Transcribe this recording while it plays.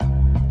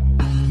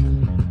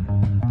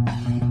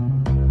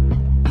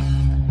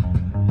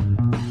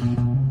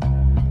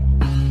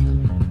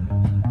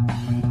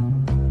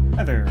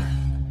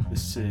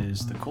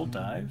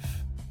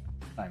live.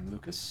 I'm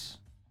Lucas,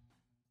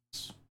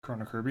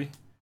 Chrono Kirby,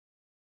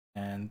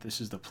 and this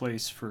is the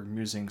place for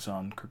musings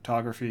on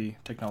cryptography,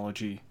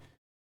 technology,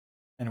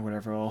 and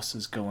whatever else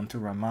is going through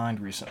my mind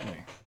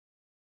recently.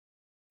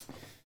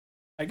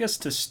 I guess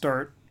to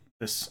start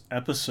this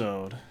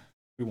episode,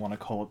 we want to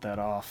call it that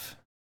off.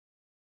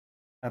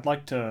 I'd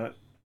like to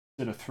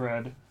did a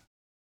thread,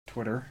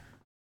 Twitter.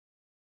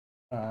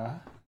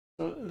 So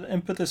the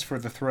impetus for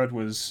the thread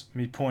was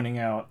me pointing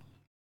out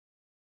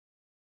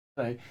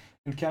I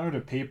encountered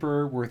a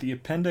paper where the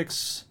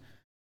appendix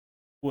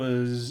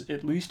was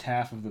at least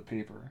half of the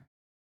paper.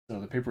 So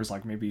the paper is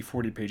like maybe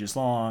 40 pages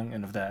long,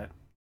 and of that,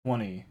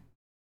 20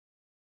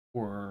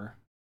 were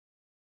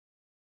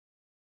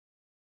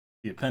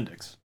the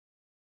appendix.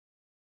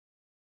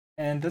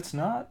 And that's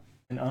not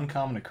an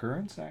uncommon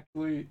occurrence,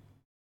 actually.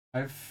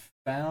 I've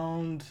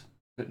found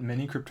that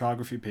many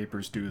cryptography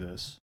papers do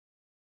this.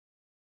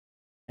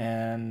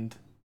 And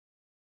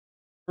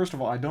first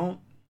of all, I don't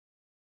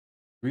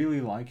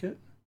really like it.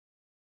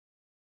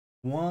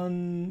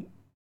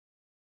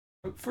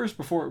 First,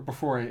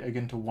 before I get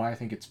into why I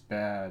think it's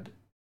bad,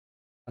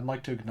 I'd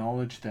like to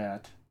acknowledge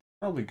that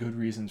probably good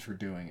reasons for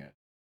doing it.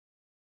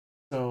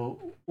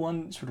 So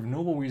one sort of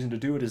noble reason to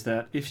do it is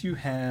that if you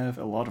have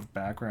a lot of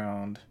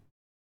background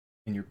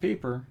in your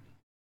paper,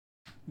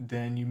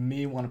 then you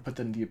may want to put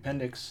that in the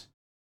appendix,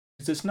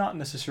 because it's not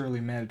necessarily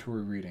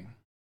mandatory reading.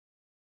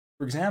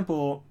 For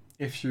example,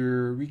 if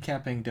you're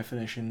recapping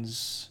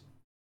definitions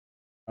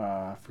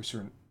for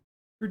certain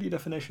security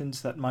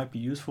definitions, that might be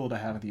useful to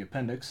have in the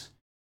appendix,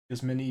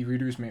 because many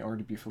readers may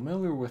already be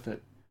familiar with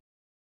it,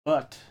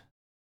 but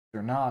if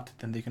they're not,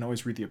 then they can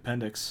always read the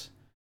appendix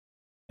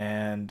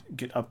and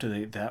get up to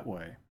date that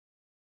way.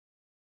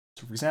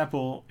 So for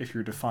example, if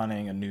you're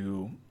defining a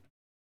new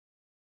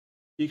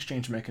key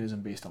exchange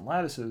mechanism based on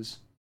lattices,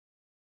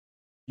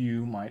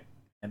 you might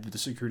add the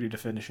security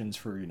definitions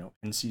for,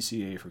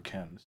 NCCA for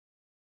chems.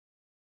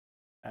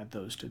 Add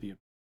those to the,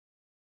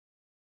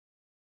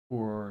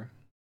 or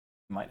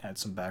you might add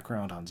some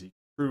background on ZK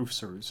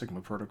proofs or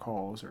Sigma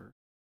protocols, or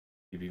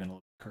maybe even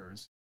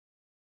curves.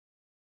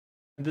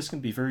 And this can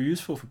be very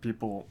useful for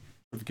people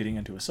sort of getting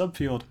into a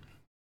subfield,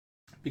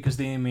 because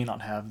they may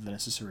not have the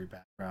necessary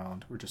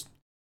background or just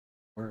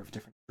aware of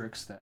different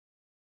tricks that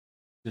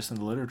exist in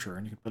the literature,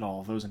 and you can put all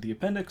of those in the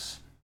appendix.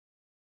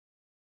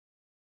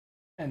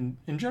 And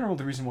in general,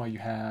 the reason why you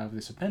have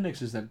this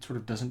appendix is that it sort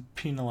of doesn't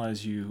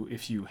penalize you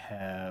if you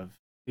have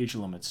page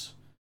limits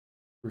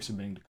for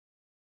submitting to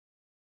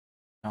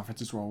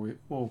conferences, where we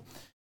will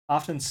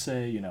often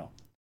say,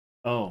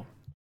 oh,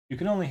 you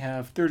can only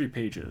have 30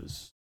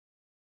 pages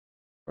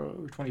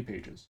or 20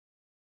 pages.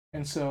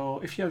 And so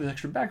if you have this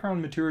extra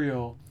background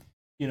material,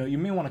 you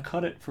may want to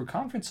cut it for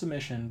conference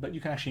submission, but you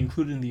can actually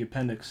include it in the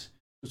appendix.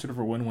 It's sort of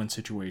a win-win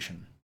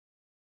situation.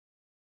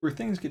 Where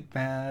things get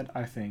bad,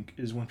 I think,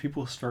 is when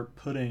people start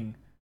putting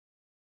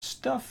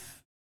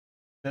stuff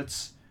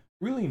that's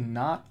really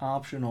not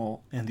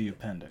optional in the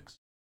appendix.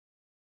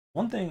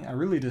 One thing I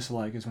really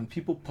dislike is when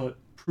people put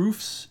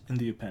proofs in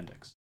the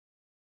appendix.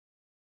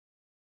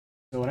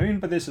 So what I mean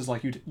by this is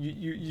like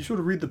you sort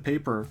of read the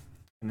paper,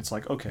 and it's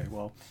like, okay,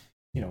 well,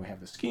 we have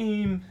the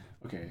scheme,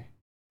 okay,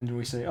 and then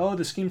we say, oh,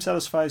 the scheme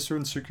satisfies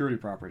certain security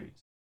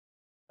properties.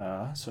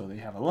 So they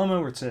have a lemma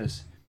where it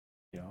says,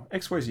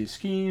 XYZ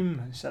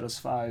scheme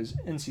satisfies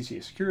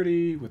NCCA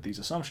security with these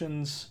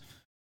assumptions,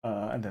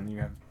 and then you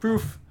have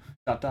proof, ...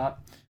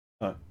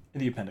 in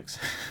the appendix.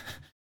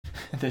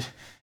 It's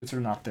sort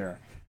of not there.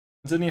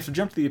 And then you have to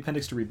jump to the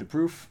appendix to read the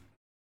proof.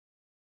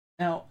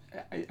 Now,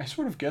 I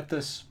sort of get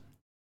this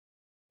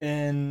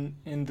in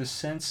the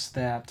sense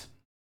that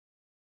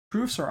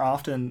proofs are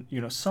often,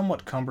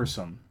 somewhat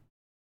cumbersome.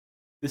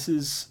 This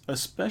is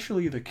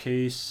especially the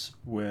case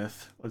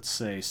with, let's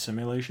say,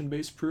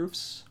 simulation-based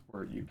proofs,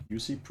 or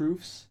UC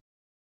proofs.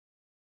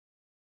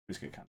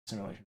 Just get kind of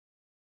simulation.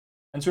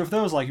 And so if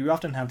those, you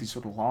often have these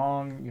sort of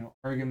long,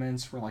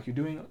 arguments where, you're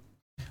doing a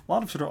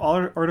lot of sort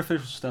of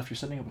artificial stuff. You're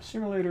setting up a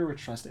simulator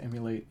which tries to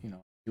emulate,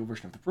 the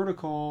version of the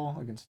protocol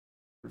against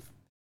sort of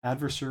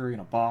adversary in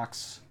a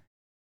box.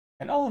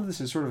 And all of this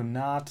is sort of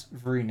not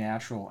very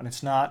natural, and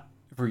it's not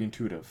very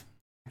intuitive.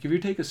 If you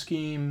take a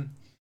scheme,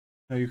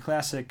 your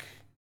classic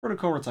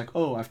protocol where it's like,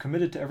 oh, I've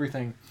committed to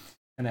everything,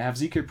 and I have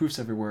ZK proofs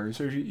everywhere.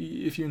 So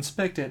if you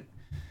inspect it,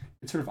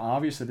 it's sort of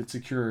obvious that it's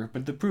secure,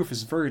 but the proof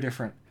is very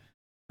different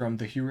from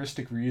the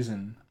heuristic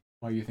reason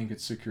why you think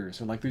it's secure.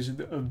 So there's a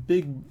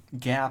big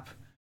gap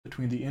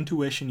between the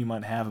intuition you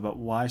might have about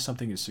why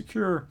something is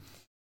secure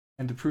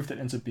and the proof that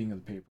ends up being in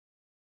the paper.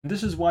 And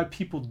this is why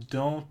people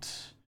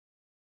don't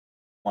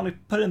want to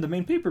put it in the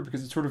main paper,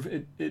 because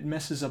it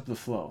messes up the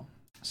flow.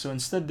 So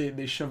instead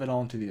they shove it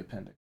all into the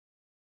appendix.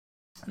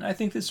 And I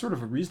think that's sort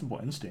of a reasonable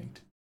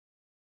instinct,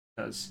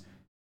 because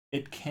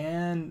it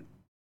can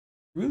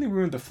really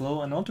ruin the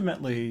flow, and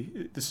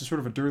ultimately, this is sort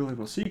of a dirty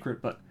little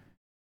secret, but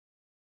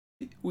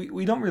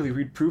we don't really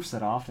read proofs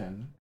that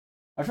often.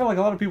 I feel like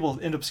a lot of people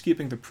end up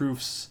skipping the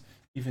proofs,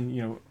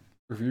 even,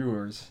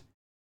 reviewers.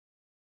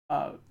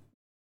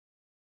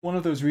 One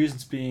of those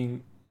reasons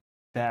being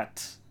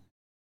that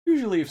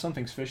usually if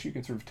something's fishy, you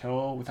can sort of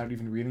tell without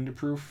even reading the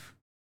proof.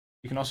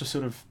 You can also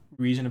sort of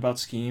reason about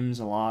schemes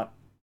a lot,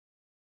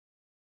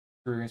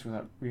 experience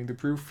without reading the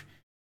proof.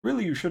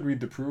 Really, you should read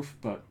the proof,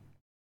 but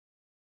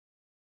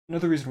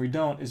another reason we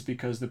don't is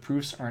because the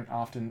proofs aren't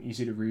often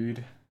easy to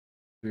read.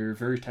 They're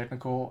very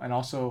technical, and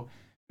also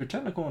they're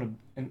technical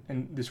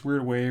in this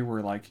weird way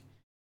where like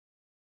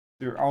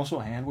they're also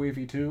hand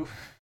wavy too.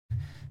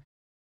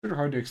 Sort of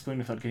hard to explain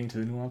without getting to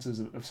the nuances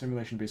of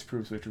simulation-based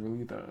proofs, which are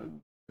really the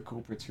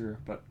culprits here.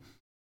 But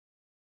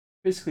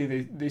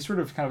basically, they sort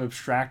of kind of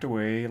abstract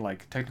away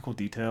like technical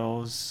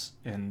details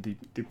in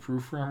the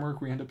proof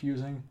framework we end up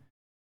using,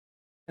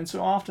 and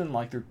so often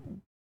like they're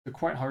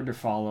quite hard to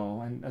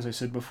follow. And as I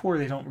said before,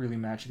 they don't really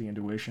match the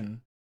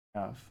intuition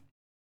we have.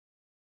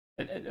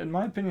 And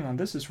my opinion on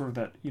this is sort of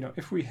that,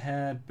 if we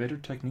had better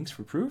techniques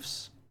for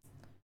proofs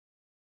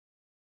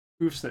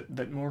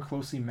that more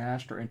closely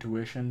matched our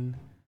intuition,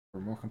 were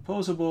more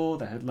composable,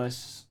 that had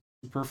less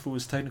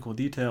superfluous technical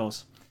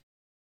details,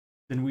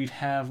 then we'd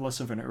have less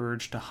of an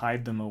urge to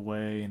hide them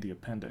away in the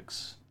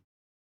appendix.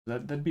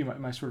 That'd be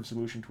my sort of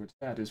solution towards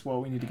that is,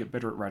 well, we need to get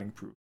better at writing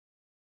proof.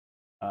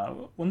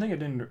 One thing I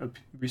did in a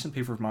recent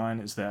paper of mine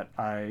is that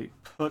I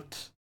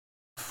put,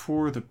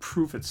 for the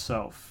proof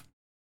itself,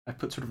 I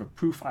put sort of a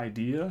proof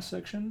idea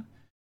section.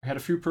 I had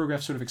a few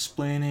paragraphs sort of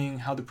explaining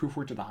how the proof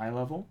worked at a high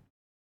level.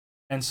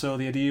 And so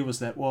the idea was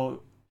that,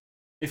 well,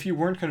 if you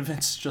weren't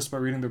convinced just by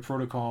reading the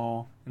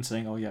protocol and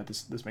saying, oh yeah,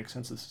 this makes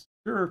sense, this is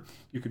sure,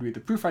 you could read the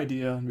proof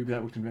idea, and maybe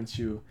that would convince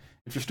you.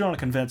 If you're still not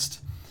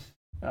convinced,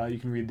 you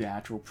can read the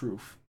actual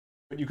proof.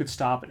 But you could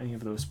stop at any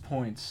of those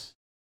points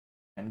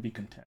and be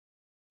content.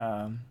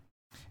 And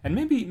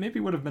maybe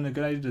it would have been a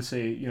good idea to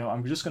say,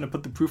 I'm just going to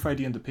put the proof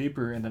idea into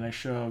paper, and then I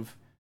shove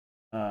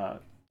the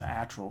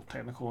actual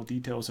technical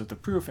details of the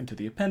proof into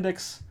the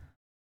appendix.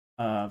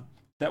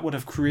 That would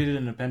have created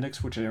an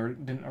appendix which I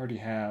didn't already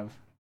have,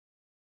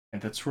 and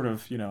that's sort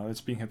of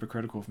it's being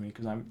hypocritical of me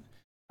because I'm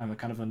a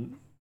kind of a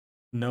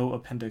no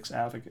appendix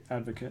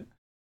advocate.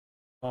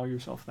 Call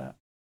yourself that.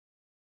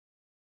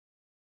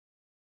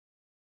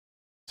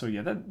 So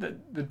yeah,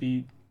 that'd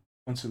be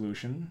one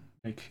solution.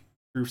 Make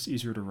proofs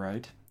easier to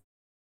write,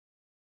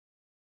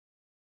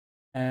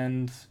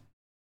 and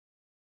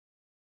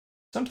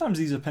sometimes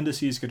these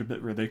appendices get a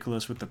bit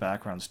ridiculous with the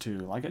backgrounds too.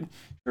 Like,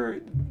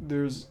 sure,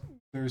 there's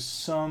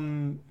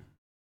some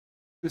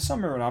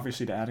merit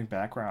obviously to adding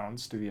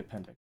backgrounds to the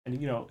appendix, and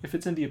if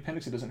it's in the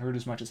appendix, it doesn't hurt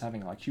as much as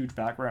having like huge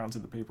backgrounds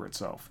in the paper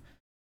itself.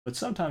 But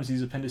sometimes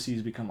these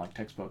appendices become like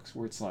textbooks,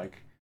 where it's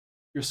like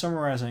you're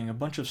summarizing a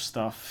bunch of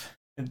stuff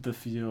in the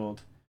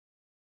field,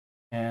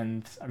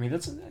 and I mean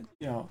that's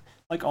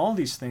like all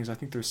these things. I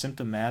think they're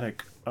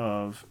symptomatic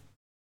of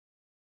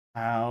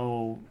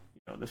how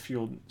the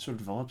field sort of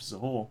develops as a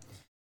whole.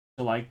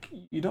 So like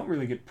you don't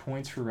really get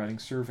points for writing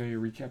survey or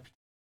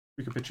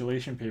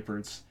recapitulation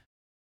papers.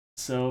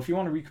 So if you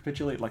want to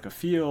recapitulate like a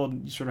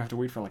field, you sort of have to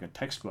wait for like a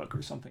textbook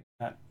or something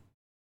at that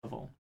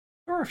level.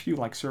 There are a few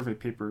like survey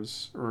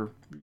papers or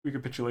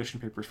recapitulation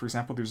papers. For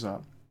example, there's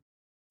a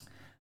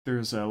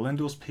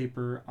Lendel's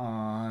paper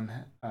on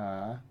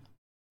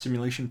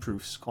simulation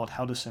proofs called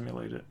How to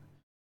Simulate It,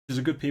 which is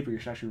a good paper you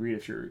should actually read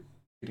if you're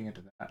getting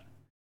into that.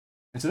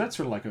 And so that's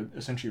sort of like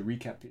essentially a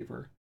recap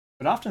paper.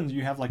 But often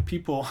you have like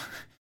people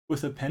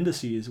with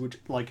appendices which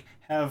like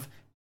have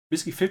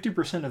basically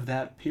 50% of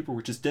that paper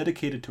which is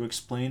dedicated to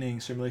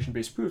explaining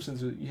simulation-based proofs, and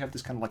so you have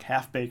this kind of like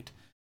half-baked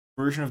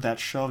version of that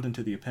shoved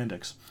into the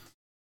appendix.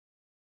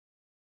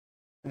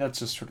 And that's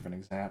just sort of an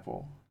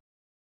example.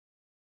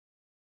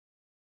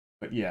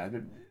 But yeah,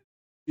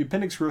 the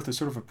appendix growth is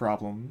sort of a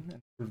problem,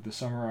 and sort of to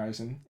summarize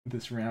in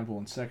this ramble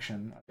and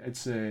section, I'd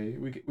say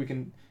we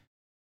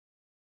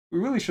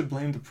really should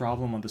blame the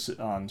problem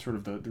on sort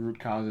of the root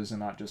causes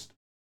and not just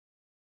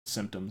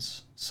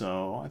symptoms.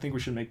 So I think we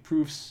should make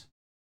proofs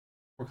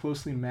more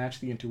closely match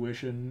the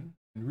intuition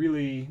and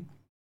really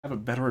have a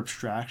better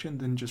abstraction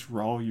than just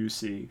raw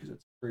UC, because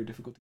it's very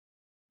difficult to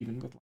even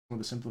with some of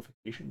the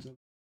simplifications of it.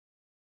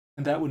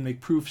 And that would make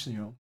proofs,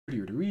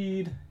 prettier to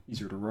read,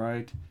 easier to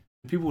write,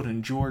 and people would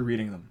enjoy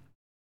reading them.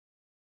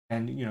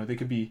 And they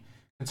could be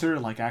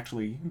considered like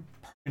actually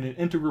an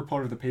integral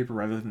part of the paper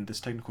rather than this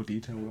technical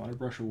detail we want to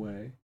brush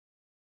away.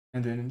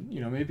 And then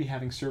maybe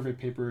having survey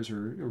papers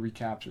or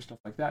recaps or stuff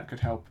like that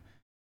could help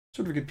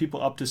sort of get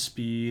people up to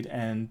speed.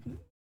 And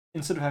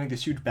instead of having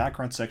this huge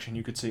background section,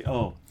 you could say,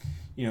 oh,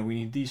 we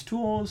need these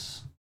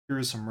tools,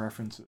 here's some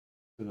references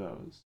to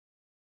those.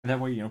 And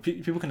that way,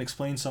 people can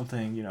explain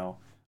something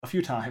a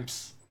few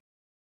times.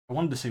 I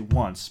wanted to say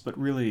once, but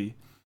really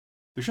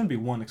there shouldn't be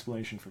one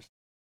explanation for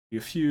be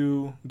a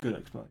few good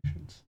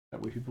explanations.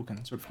 That way people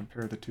can sort of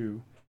compare the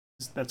two.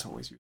 That's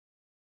always useful.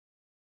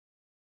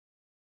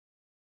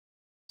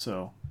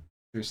 So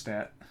there's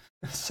that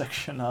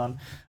section on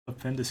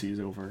appendices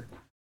over.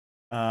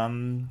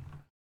 Let's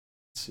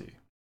see.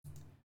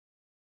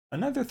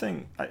 Another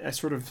thing I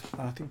sort of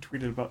think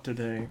tweeted about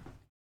today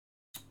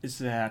is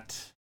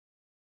that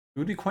it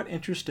would be quite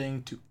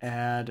interesting to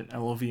add an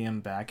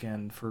LLVM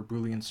backend for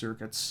Boolean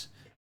circuits.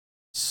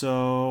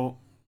 So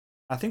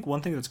I think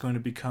one thing that's going to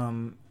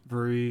become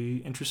very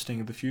interesting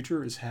in the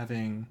future is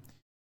having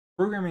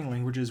programming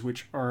languages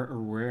which are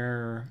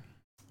aware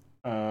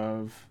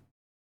of,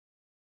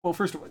 well,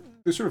 first of all,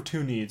 there's sort of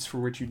two needs for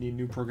which you need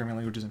new programming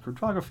languages in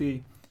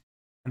cryptography,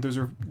 and those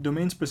are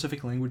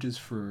domain-specific languages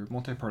for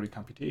multi-party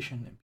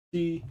computation,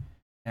 MPC,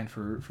 and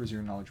for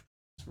zero-knowledge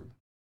proofs.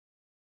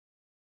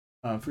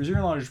 For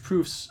zero-knowledge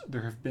proofs,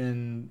 there have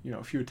been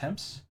a few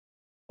attempts.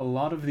 A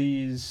lot of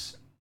these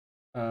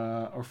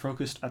are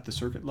focused at the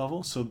circuit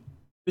level. So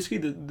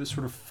basically, the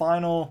sort of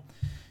final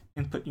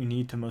input you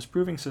need to most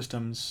proving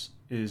systems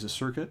is a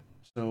circuit.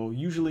 So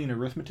usually an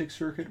arithmetic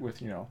circuit with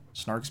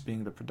snarks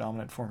being the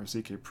predominant form of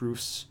ZK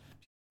proofs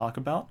to talk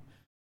about,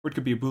 or it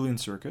could be a Boolean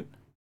circuit.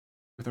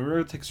 With an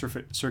arithmetic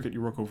circuit,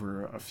 you work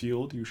over a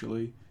field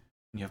usually,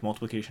 and you have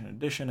multiplication and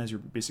addition as your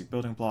basic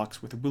building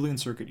blocks. With a Boolean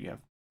circuit, you have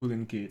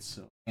Boolean gates,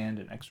 so AND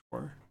and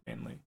XOR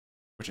mainly,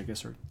 which I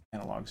guess are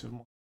analogs of.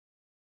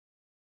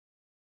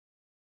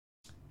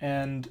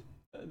 And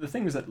the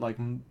thing is that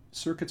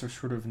circuits are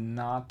sort of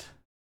not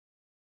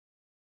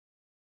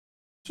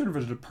sort of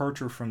a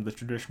departure from the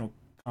traditional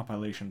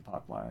compilation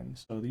pipeline.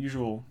 So the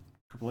usual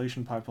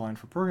compilation pipeline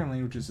for programming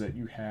languages is that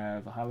you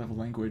have a high-level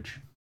language,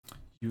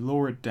 you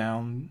lower it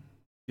down,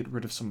 get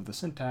rid of some of the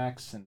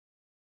syntax, and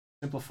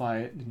simplify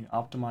it, and you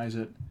optimize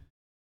it.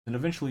 Then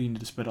eventually you need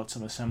to spit out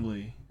some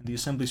assembly, and the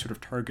assembly sort of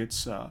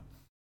targets a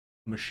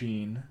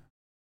machine,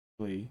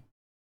 really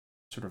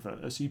sort of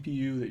a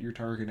CPU that you're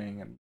targeting,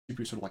 and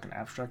CPU is sort of like an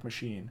abstract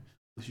machine,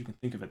 if you can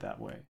think of it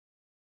that way.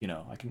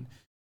 I can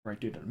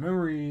write data to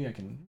memory, I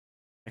can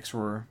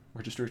XOR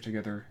registers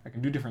together, I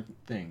can do different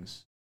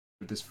things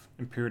with this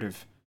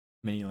imperative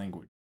mini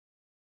language.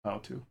 How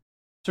to.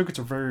 Circuits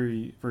are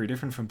very, very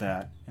different from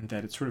that, in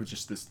that it's sort of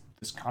just this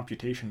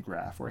computation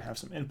graph where I have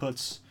some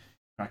inputs,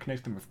 I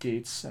connect them with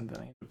gates, and then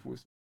I end up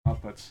with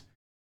outputs.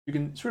 You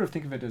can sort of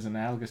think of it as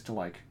analogous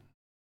to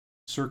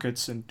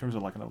circuits in terms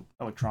of an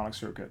electronic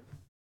circuit.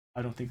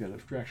 I don't think that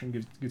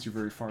abstraction gets you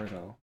very far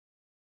though.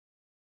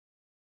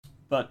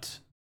 But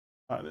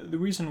the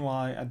reason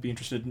why I'd be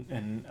interested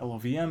in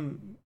LLVM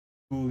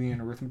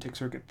Boolean arithmetic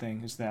circuit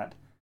thing is that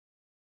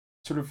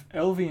sort of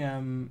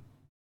LVM,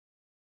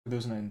 for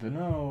those in the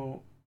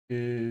know,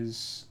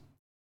 it's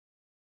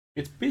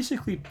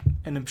basically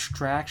an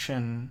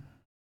abstraction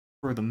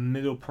for the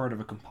middle part of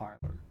a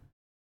compiler.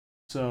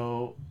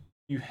 So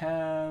you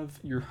have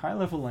your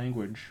high-level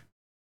language,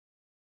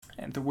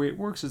 and the way it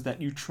works is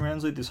that you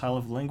translate this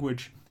high-level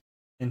language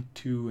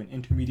into an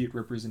intermediate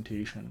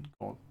representation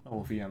called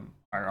LLVM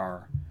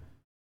IR.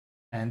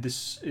 And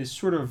this is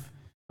sort of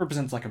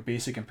represents like a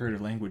basic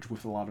imperative language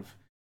with a lot of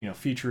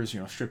features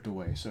stripped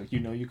away. So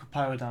you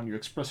compile it down your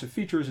expressive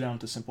features down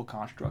to simple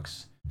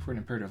constructs for an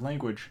imperative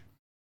language,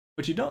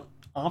 but you don't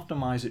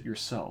optimize it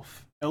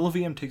yourself.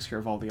 LLVM takes care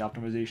of all the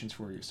optimizations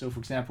for you. So for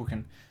example, it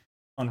can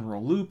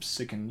unroll loops,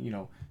 it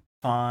can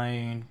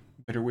find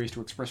better ways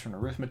to express from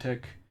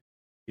arithmetic.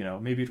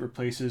 Maybe it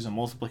replaces a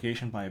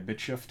multiplication by a bit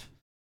shift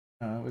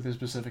with a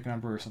specific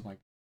number or something like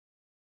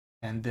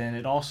that. And then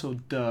it also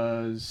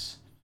does,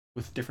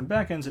 with different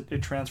backends,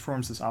 it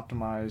transforms this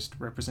optimized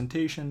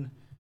representation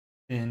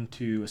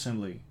into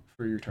assembly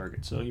for your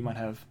target. So you might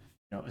have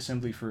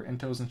assembly for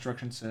Intel's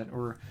instruction set,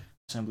 or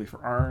assembly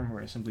for ARM,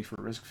 or assembly for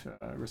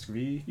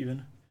RISC-V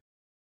even.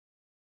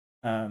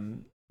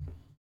 And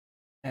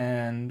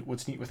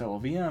what's neat with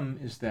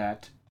LLVM is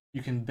that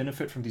you can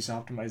benefit from these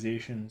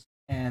optimizations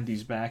and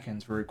these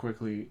backends very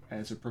quickly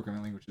as a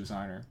programming language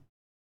designer.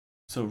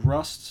 So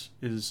Rust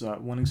is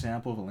one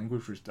example of a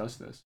language which does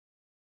this.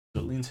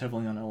 So it leans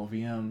heavily on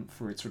LLVM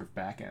for its sort of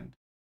backend.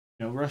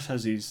 Rust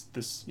has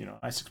this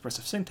nice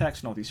expressive syntax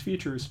and all these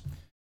features,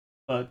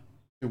 but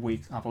the way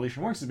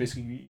compilation works is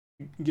basically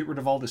you can get rid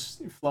of all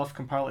this fluff,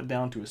 compile it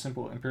down to a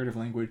simple imperative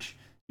language,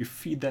 you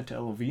feed that to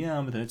LLVM,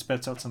 and then it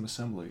spits out some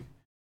assembly.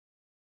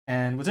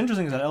 And what's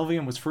interesting is that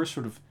LLVM was first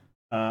sort of,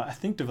 I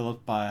think,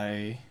 developed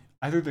by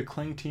either the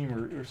Clang team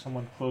or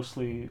someone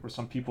closely, or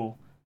some people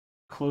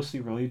closely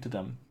related to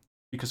them,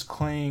 because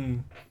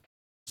Clang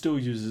still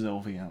uses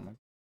LLVM.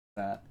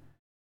 That.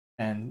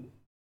 And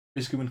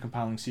basically when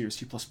compiling C or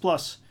C++,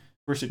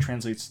 first it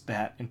translates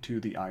that into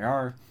the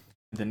IR,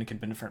 and then it can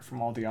benefit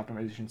from all the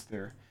optimizations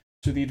there.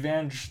 So the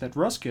advantage that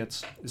Rust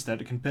gets is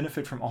that it can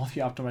benefit from all the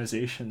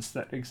optimizations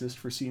that exist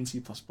for C and C++,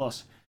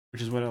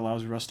 which is what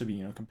allows Rust to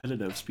be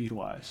competitive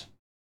speed-wise.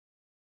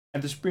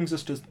 And this brings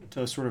us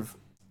to sort of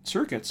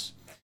circuits.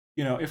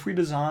 If we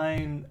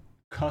design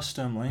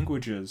custom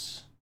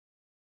languages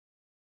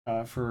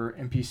for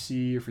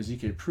MPC or for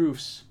ZK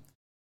proofs,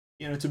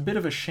 it's a bit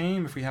of a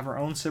shame if we have our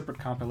own separate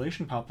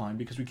compilation pipeline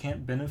because we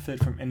can't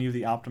benefit from any of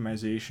the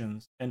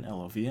optimizations in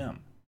LLVM.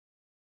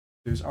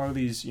 There's all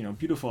these,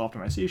 beautiful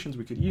optimizations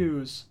we could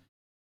use,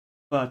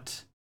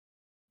 but,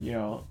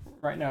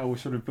 right now we're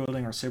sort of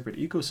building our separate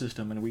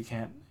ecosystem and we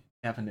can't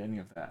tap into any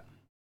of that.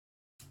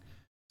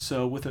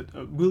 So with a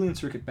Boolean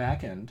circuit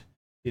backend,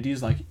 it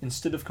is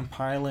instead of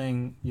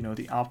compiling,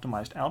 the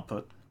optimized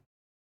output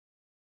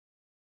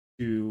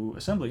to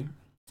assembly,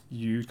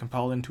 you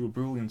compile into a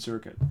Boolean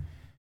circuit.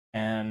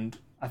 And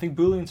I think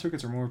Boolean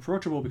circuits are more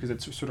approachable because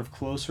it's sort of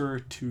closer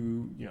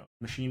to,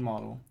 machine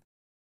model.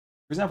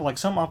 For example, like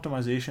some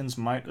optimizations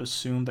might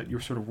assume that you're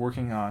sort of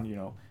working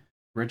on,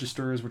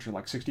 registers which are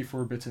like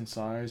 64 bits in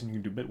size, and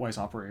you can do bitwise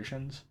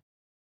operations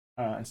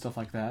and stuff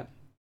like that.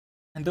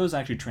 And those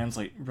actually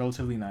translate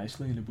relatively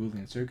nicely into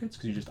Boolean circuits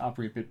because you just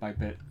operate bit by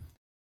bit.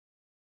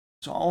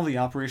 So all the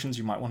operations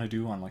you might want to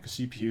do on like a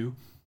CPU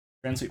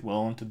translate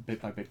well into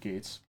bit by bit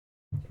gates.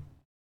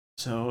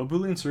 So a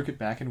Boolean circuit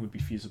backend would be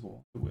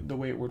feasible. The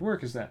way it would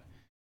work is that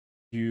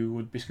you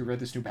would basically write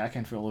this new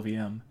backend for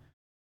LLVM,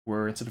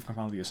 where instead of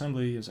compiling the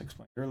assembly, as I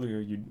explained earlier,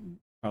 you'd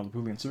compile the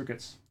Boolean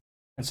circuits.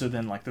 And so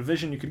then, like, the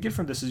vision you could get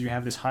from this is you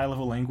have this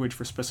high-level language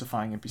for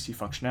specifying MPC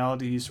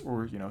functionalities,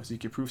 or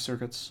ZK-proof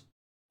circuits.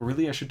 Or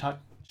really, I shouldn't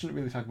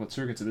really talk about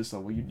circuits at this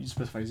level. You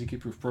specify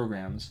ZK-proof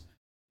programs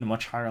in a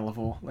much higher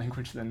level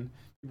language than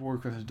people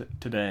work with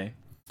today.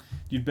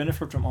 You'd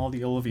benefit from all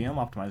the LLVM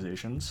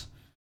optimizations,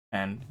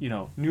 and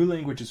new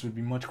languages would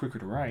be much quicker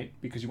to write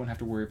because you wouldn't have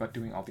to worry about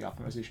doing all the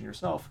optimization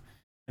yourself.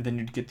 And then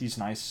you'd get these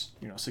nice,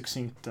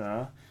 succinct,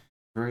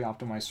 very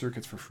optimized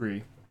circuits for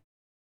free.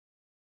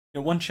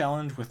 One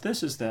challenge with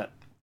this is that,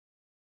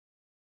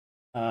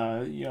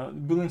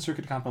 Boolean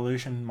circuit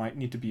compilation might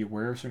need to be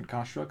aware of certain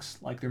constructs.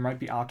 Like there might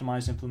be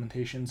optimized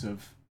implementations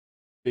of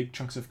big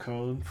chunks of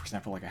code, for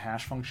example, like a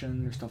hash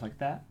function or stuff like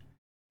that.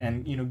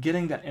 And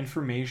getting that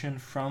information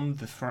from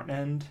the front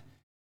end,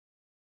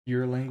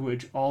 your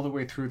language, all the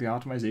way through the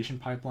optimization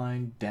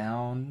pipeline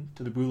down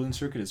to the Boolean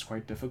circuit is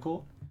quite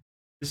difficult.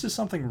 This is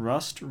something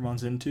Rust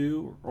runs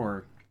into,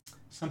 or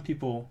some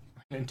people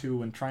run into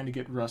when trying to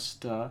get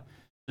Rust to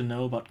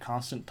know about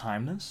constant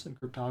timeness in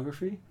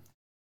cryptography.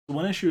 The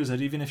one issue is that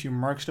even if you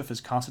mark stuff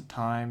as constant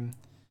time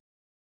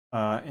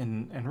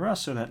in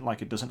Rust so that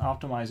like it doesn't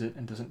optimize it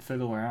and doesn't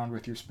fiddle around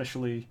with your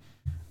specially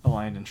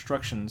aligned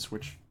instructions,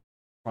 which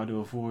try to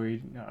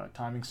avoid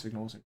timing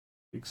signals and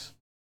peaks.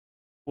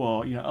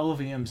 Well,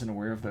 LLVM isn't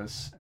aware of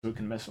this, so it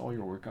can mess all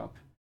your work up.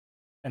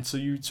 And so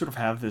you sort of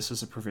have this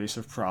as a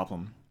pervasive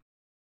problem.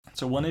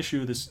 So one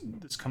issue, this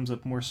comes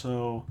up more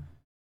so,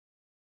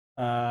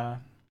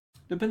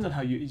 depends on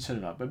how you set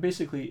it up, but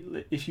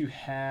basically if you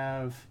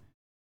have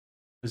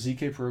a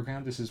ZK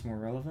program, this is more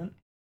relevant,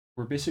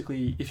 where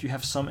basically if you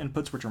have some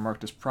inputs which are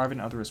marked as private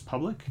and others as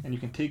public, and you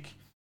can take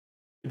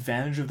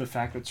advantage of the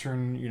fact that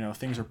certain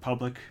things are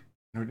public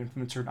in order to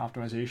implement certain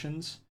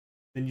optimizations,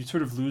 then you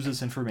sort of lose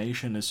this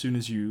information as soon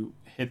as you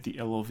hit the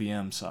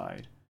LLVM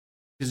side,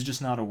 because it's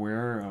just not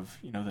aware of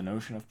the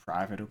notion of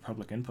private or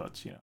public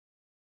inputs,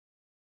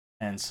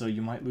 and so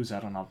you might lose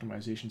out on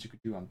optimizations you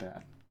could do on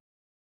that.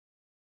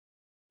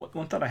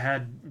 One thought I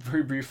had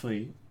very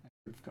briefly,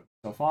 I cut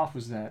myself off,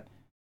 was that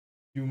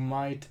you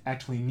might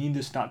actually need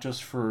this not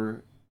just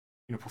for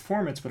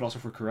performance, but also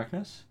for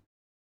correctness.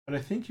 But I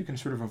think you can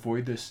sort of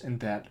avoid this in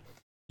that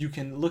you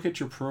can look at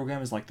your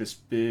program as like this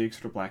big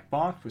sort of black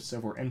box with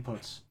several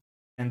inputs,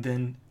 and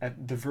then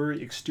at the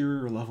very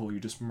exterior level, you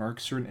just mark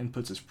certain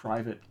inputs as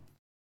private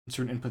and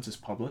certain inputs as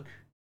public,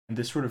 and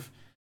this sort of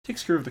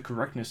takes care of the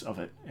correctness of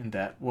it in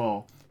that,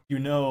 well,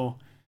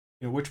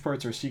 which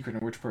parts are secret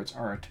and which parts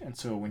aren't, and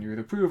so when you're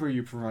the prover,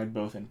 you provide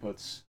both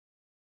inputs,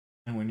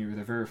 and when you're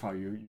the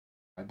verifier, you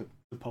provide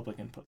the public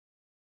input.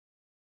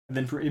 And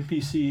then for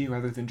MPC,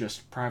 rather than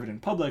just private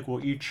and public,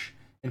 well, each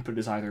input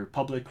is either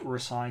public or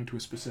assigned to a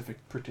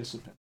specific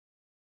participant.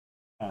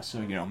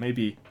 So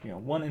maybe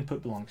one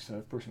input belongs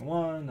to person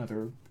 1,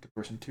 another to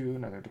person 2,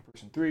 another to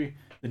person 3.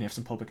 Then you have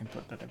some public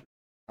input that everyone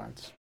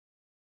provides.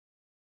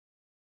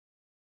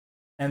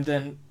 And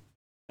then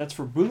that's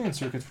for Boolean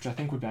circuits, which I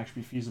think would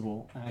actually be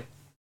feasible. And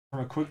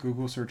from a quick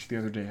Google search the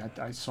other day,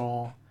 I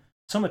saw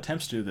some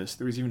attempts to do this.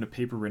 There was even a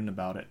paper written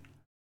about it.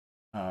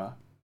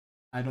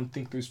 I don't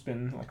think there's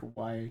been like a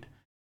wide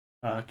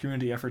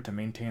community effort to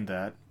maintain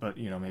that, but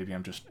maybe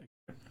I'm just.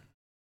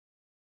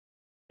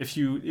 If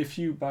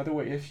you by the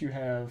way, if you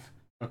have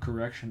a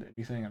correction to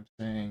anything I'm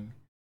saying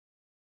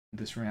in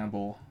this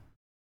ramble,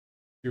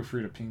 feel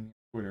free to ping me on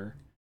Twitter.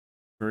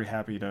 Very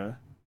happy to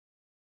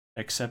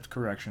accept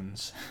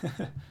corrections.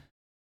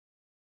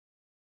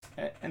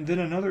 And then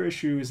another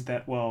issue is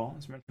that, well,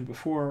 as mentioned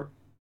before,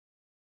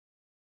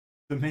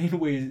 the main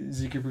way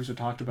ZK proofs are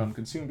talked about and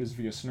consumed is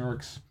via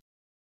snarks.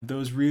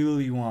 Those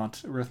really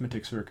want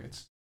arithmetic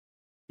circuits.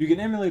 You can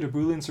emulate a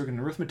Boolean circuit and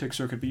an arithmetic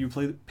circuit, but you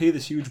pay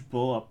this huge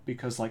bull up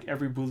because like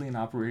every Boolean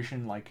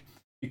operation like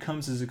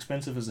becomes as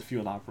expensive as a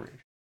field operation.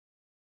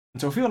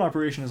 And so a field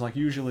operation is like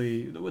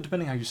usually,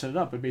 depending how you set it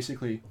up, but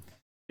basically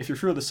if your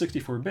field is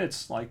 64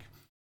 bits, like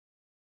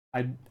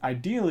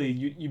ideally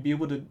you'd be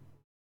able to,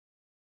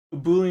 a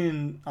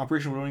Boolean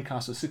operation would only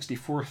cost a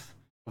 64th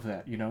of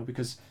that,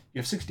 because you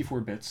have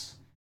 64 bits.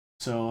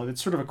 So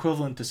it's sort of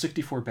equivalent to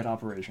 64-bit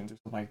operations or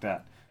something like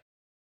that.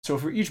 So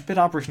for each bit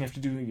operation, you have to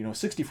do,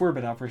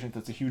 64-bit operations.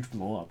 That's a huge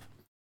blow up.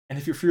 And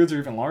if your fields are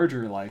even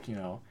larger, like,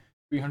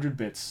 300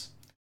 bits,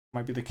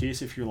 might be the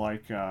case if you're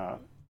like,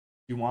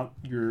 you want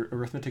your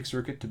arithmetic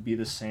circuit to be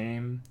the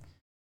same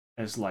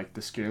as like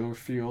the scalar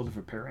field of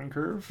a pairing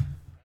curve,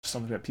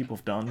 something that people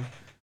have done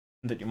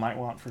that you might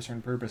want for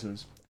certain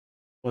purposes.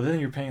 well, then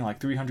you're paying like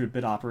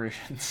 300-bit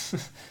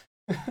operations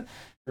for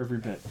every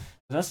bit.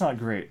 That's not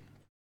great.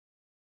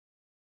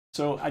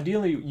 So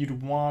ideally,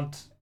 you'd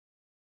want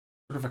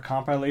sort of a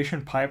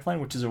compilation pipeline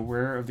which is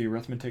aware of the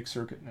arithmetic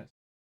circuitness.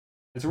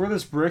 And so where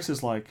this breaks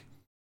is like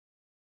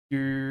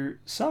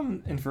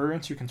some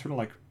invariance you can sort of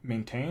like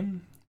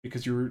maintain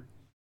because you're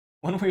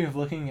one way of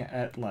looking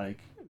at like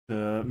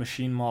the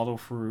machine model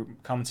for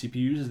common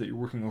CPUs is that you're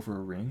working over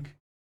a ring.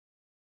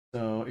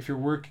 So if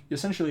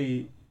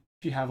essentially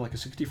if you have like a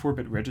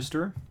 64-bit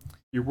register,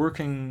 you're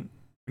working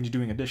when you're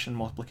doing addition and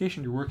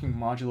multiplication, you're working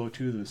modulo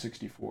 2 to the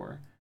 64,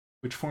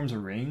 which forms a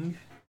ring.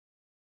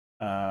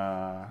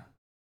 I'm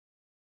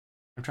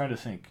trying to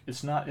think.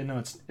 It's not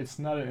it's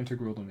not an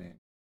integral domain.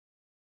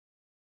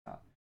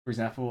 For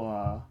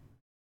example,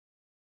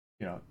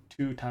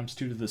 2 times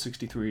 2 to the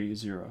 63 is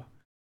 0.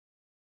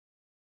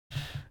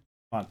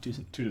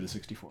 2 to the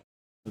 64.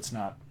 It's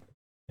not.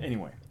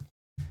 Anyway,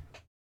 you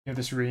have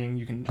this ring,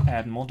 you can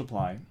add and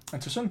multiply.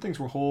 And so some things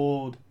will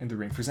hold in the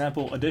ring. For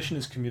example, addition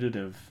is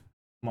commutative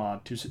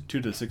mod 2 to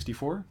the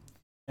 64.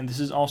 And this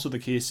is also the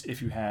case if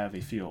you have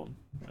a field.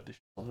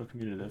 Addition is also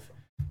commutative.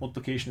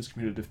 Multiplication is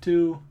commutative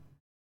too.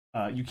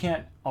 You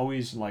can't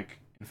always like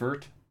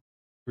invert.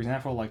 For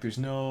example, like there's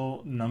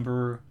no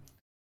number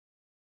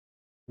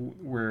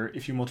where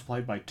if you multiply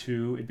it by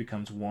 2, it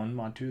becomes 1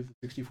 mod 2 to the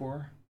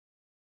 64.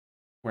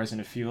 Whereas in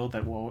a field,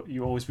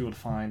 you always be able to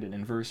find an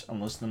inverse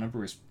unless the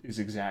number is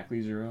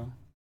exactly 0.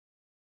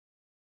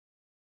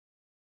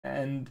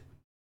 And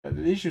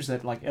the issue is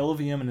that like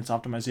LLVM and its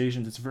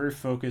optimizations, it's very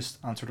focused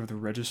on sort of the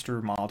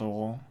register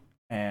model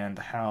and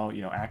how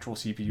actual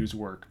CPUs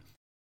work.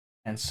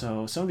 And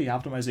so some of the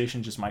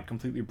optimizations just might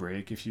completely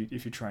break if you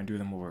try and do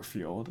them over a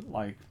field,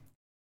 like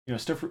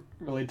stuff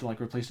related to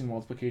like replacing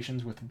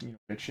multiplications with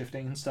bit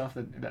shifting and stuff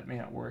that may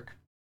not work.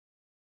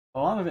 A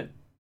lot of it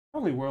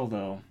probably will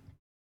though,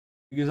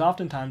 because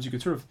oftentimes you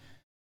could sort of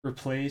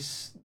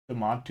replace the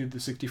mod to the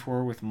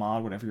 64 with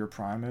mod whatever your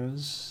prime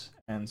is,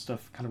 and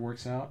stuff kind of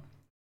works out.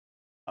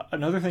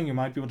 Another thing you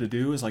might be able to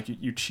do is like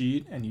you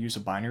cheat and you use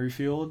a binary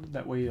field.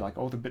 That way, like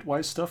all the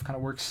bitwise stuff kind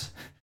of works.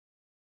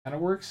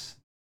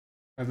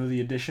 Although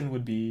the addition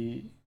would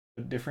be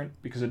different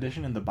because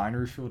addition in the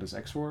binary field is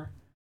XOR.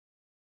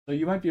 So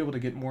you might be able to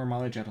get more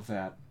mileage out of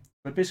that.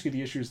 But basically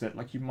the issue is that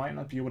like you might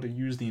not be able to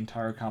use the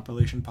entire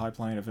compilation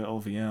pipeline of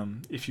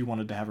LLVM if you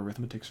wanted to have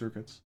arithmetic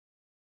circuits.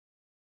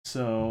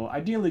 So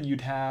ideally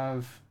you'd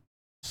have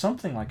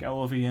something like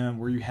LLVM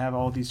where you have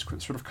all these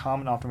sort of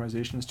common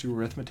optimizations to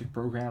arithmetic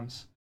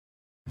programs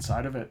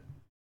inside of it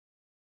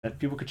that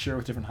people could share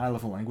with different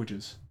high-level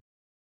languages.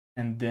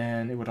 And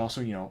then it would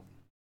also,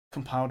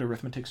 compile to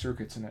arithmetic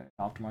circuits in an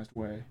optimized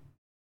way.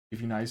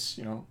 Give you nice,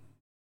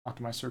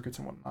 optimized circuits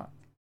and whatnot.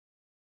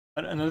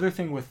 Another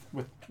thing with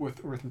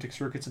arithmetic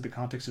circuits in the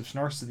context of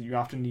SNARKs is that you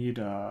often need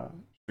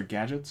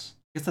gadgets.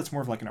 I guess that's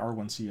more of like an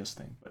R1CS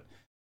thing, but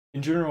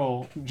in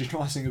general,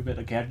 generalizing a bit,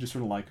 a gadget is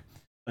sort of like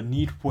a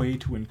neat way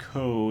to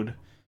encode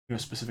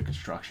specific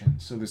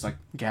instructions. So there's like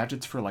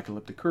gadgets for like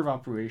elliptic curve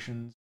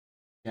operations,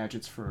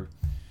 gadgets for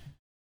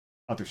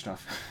other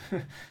stuff.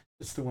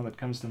 It's the one that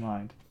comes to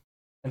mind.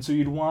 And so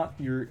you'd want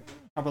your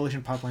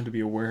compilation pipeline to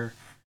be aware of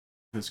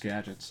those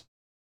gadgets.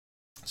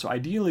 So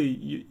ideally,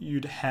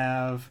 you'd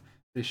have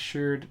this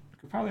shared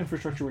compiler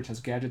infrastructure which has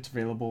gadgets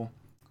available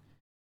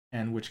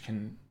and which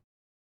people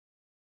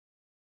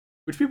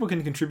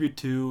can contribute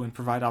to and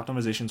provide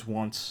optimizations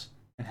once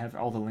and have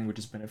all the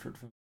languages benefit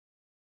from.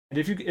 And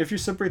if you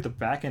separate the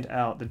backend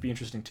out, that'd be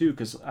interesting too,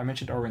 because I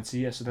mentioned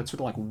R1CS, so that's sort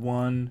of like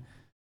one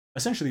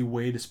essentially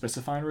way to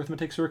specify an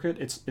arithmetic circuit.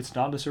 It's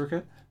not a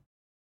circuit,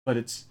 but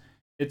it's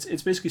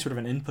basically sort of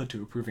an input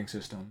to a proving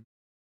system.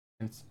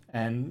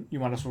 And you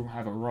might also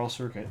have a raw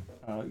circuit.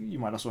 You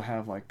might also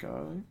have like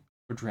a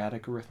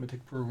quadratic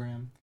arithmetic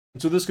program.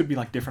 And so this could be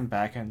like different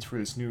backends for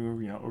this new,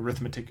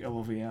 arithmetic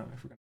LLVM,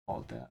 if we're going to call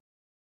it that.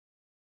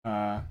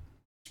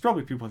 There's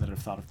probably people that have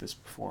thought of this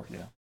before,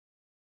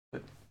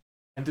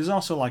 and there's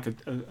also like an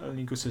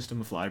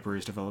ecosystem of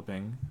libraries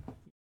developing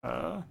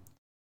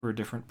for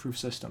different proof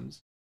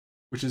systems,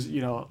 which is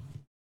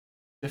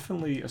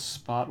definitely a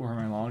spot where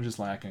my knowledge is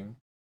lacking.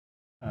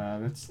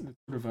 That's sort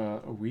of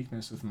a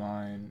weakness of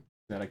mine,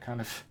 that I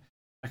kind of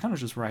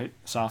just write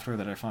software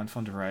that I find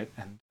fun to write,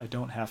 and I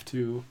don't have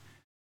to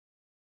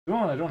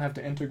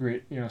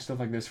integrate stuff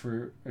like this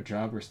for a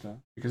job or stuff,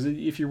 because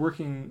if you're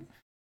working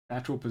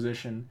actual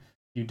position,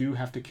 you do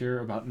have to care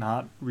about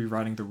not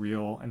rewriting the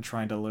wheel and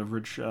trying to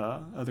leverage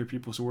other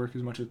people's work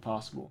as much as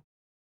possible.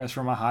 As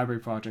for my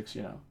hybrid projects,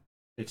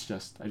 it's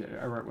just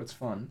I write what's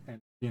fun,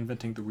 and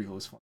reinventing the wheel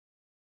is fun.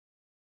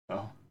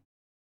 So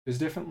there's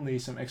definitely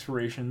some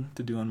exploration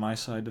to do on my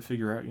side to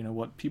figure out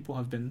what people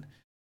have been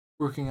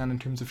working on in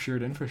terms of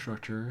shared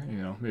infrastructure.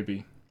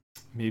 Maybe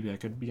I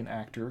could be an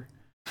actor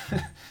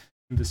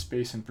in this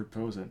space and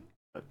propose it.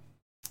 But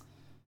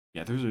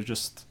yeah, those are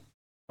just.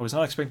 I was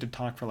not expecting to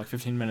talk for like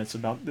 15 minutes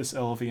about this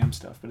LLVM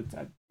stuff, but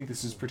I think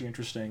this is pretty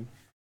interesting.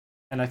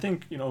 And I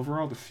think,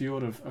 overall the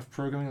field of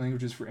programming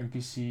languages for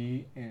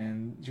MPC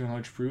and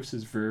zero-knowledge proofs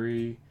is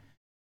very,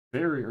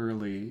 very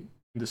early.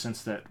 in the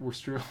sense that we're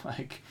still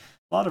like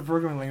a lot of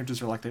programming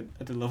languages are like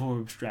at the level of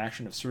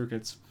abstraction of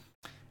circuits,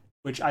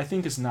 which I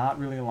think is not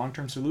really a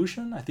long-term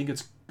solution. I think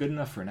it's good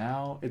enough for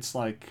now. It's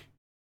like,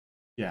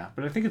 yeah,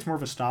 but I think it's more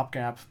of a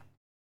stopgap.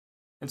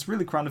 It's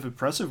really kind of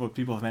impressive what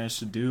people have managed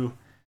to do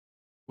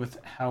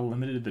with how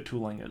limited the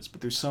tooling is,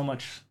 but there's so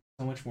much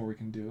more we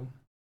can do.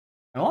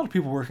 And a lot of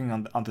people working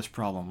on this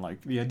problem,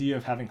 like the idea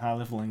of having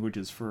high-level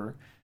languages for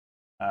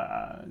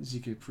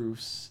ZK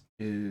proofs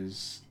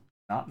is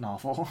not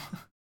novel.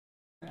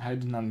 I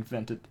did not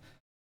invent it,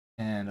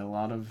 and a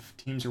lot of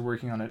teams are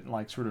working on it,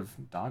 like sort of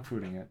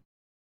dogfooding it.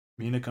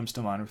 Mina comes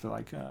to mind with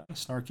like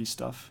snarky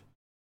stuff.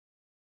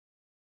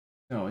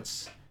 No,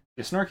 it's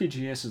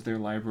Snarky.js is their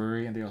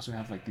library, and they also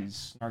have like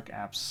these snark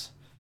apps,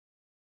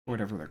 or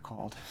whatever they're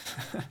called.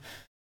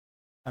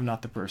 I'm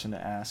not the person to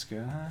ask.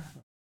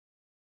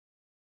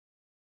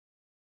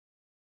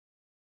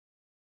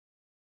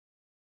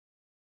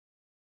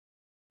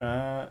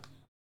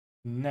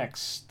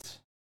 Next.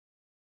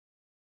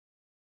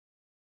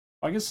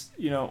 I guess,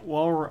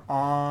 while we're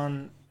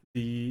on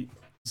the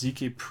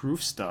ZK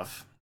proof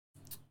stuff,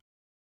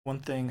 one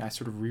thing I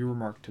sort of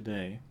re-remarked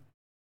today.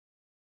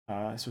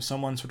 So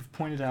someone sort of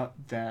pointed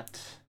out that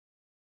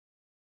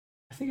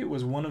I think it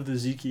was one of the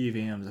ZK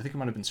EVMs. I think it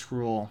might have been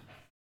Scroll,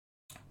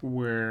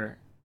 no.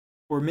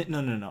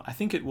 I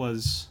think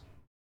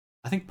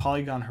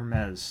Polygon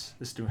Hermes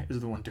is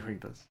the one doing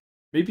this.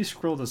 Maybe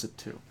Scroll does it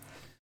too.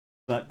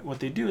 But what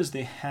they do is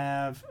okay,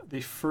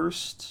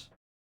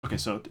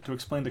 so to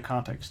explain the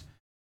context,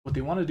 what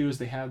they want to do is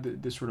they have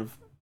this sort of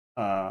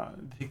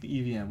they take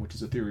the EVM, which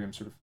is Ethereum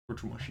sort of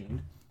virtual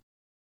machine,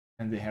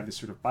 and they have this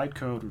sort of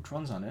bytecode which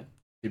runs on it.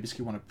 They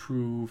basically want to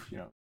prove,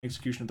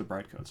 execution of the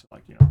bytecode. So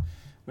like,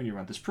 when you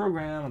run this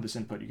program on this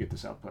input, you get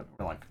this output.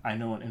 Or like, I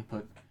know an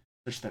input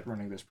such that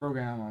running this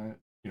program on it,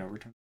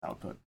 returns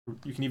output.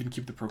 You can even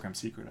keep the program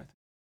secret, I think.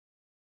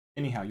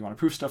 Anyhow, you want to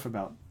prove stuff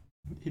about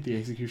the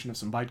execution of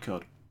some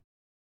bytecode.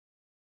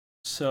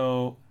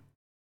 So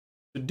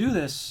to do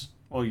this,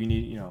 well, you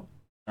need,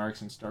 snarks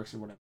and starks or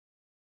whatever.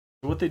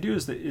 So what they do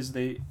is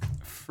they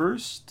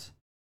first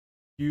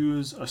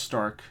use a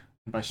stark.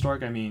 And by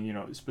stark, I mean,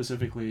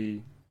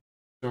 specifically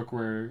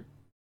Starkware,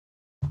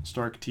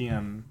 Stark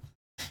TM,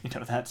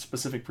 that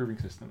specific proving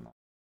system,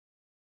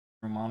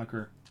 or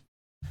moniker.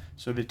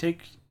 So they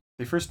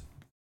first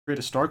create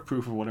a Stark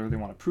proof of whatever they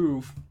want to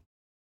prove,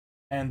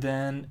 and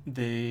then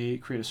they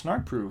create a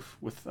Snark proof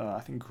with, I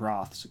think,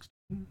 Groth 16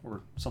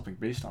 or something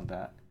based on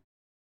that.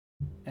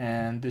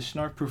 And this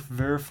Snark proof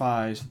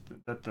verifies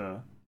that the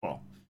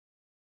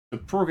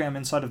program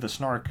inside of the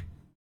Snark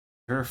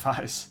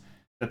verifies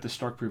that the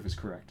Stark proof is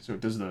correct. So it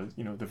does the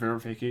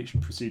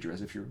verification procedure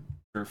as if you're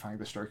verifying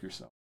the Stark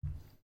yourself.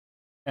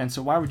 And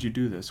so why would you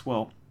do this?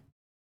 Well,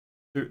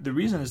 the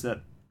reason is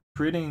that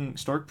creating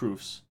Stark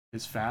proofs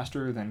is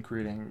faster than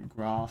creating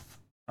Groth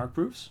Snark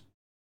proofs.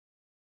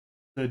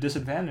 The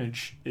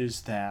disadvantage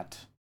is that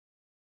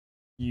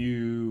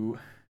you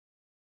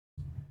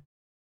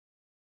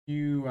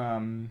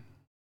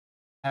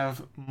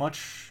have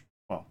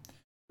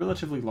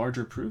relatively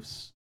larger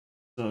proofs.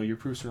 So your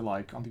proofs are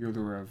like on the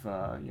order of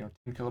 10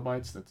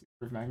 kilobytes. That's the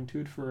order of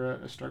magnitude for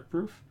a Stark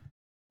proof,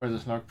 whereas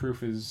a Snark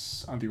proof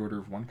is on the order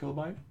of 1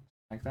 kilobyte,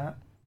 like that.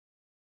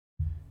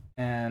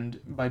 And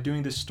by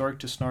doing this Stark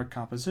to Snark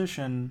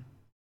composition,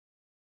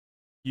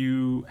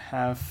 you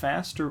have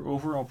faster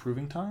overall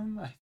proving time.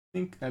 I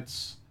think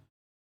that's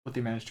what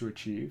they managed to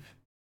achieve.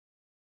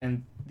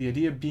 And the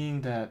idea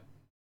being that,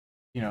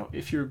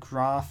 if your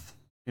Groth,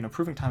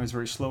 proving time is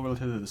very slow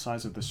relative to the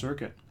size of the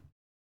circuit,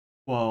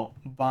 well,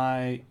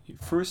 by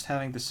first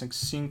having the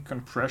succinct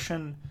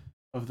compression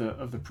of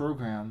the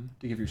program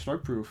to give you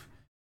Stark proof,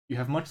 you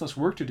have much less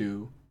work to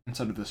do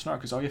inside of the Snark,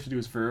 because all you have to do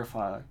is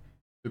verify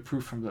the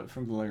proof from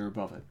the layer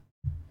above it.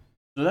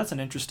 So that's an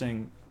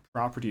interesting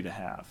property to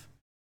have.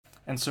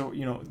 And so,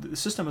 the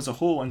system as a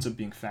whole ends up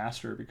being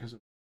faster because of,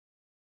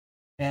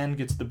 and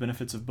gets the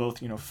benefits of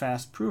both,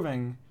 fast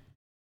proving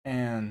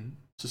and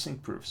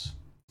succinct proofs.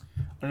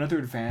 Another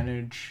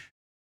advantage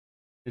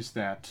is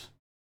that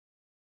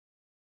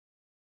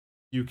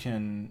you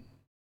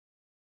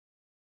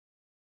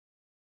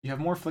have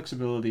more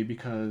flexibility,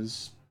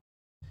 because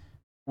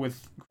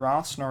with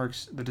Groth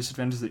Snarks, the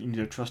disadvantage is that you need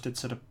a trusted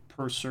setup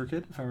per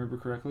circuit, if I remember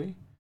correctly,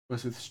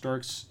 whereas with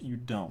Starks, you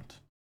don't.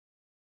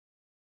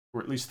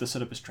 Or at least the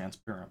setup is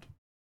transparent.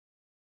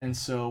 And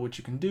so what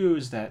you can do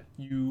is that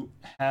you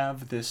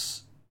have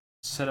this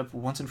setup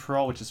once and for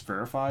all, which just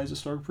verifies a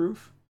Stark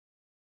proof.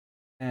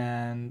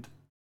 And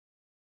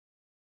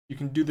you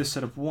can do this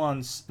setup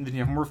once, and then you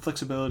have more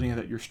flexibility in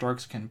that your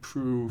Starks can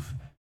prove,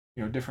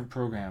 different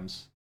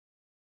programs,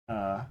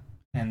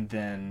 and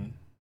then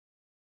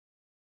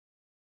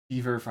be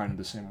verified in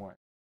the same way.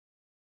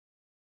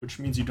 Which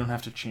means you don't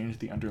have to change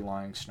the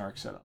underlying Snark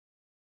setup,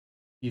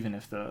 even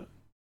if the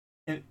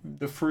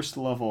first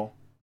level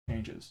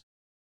changes.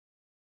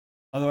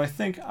 Although I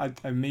think I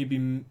may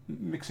be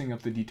mixing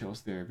up the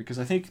details there, because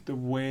I think the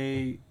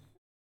way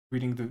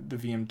reading the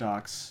VM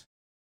docs,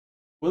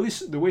 well, at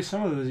least the way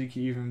some of the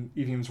ZK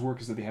EVMs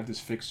work is that they have this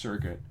fixed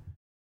circuit,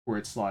 where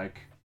it's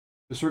like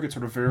the circuit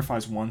sort of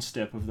verifies one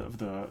step of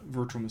the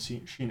virtual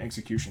machine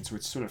execution, so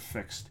it's sort of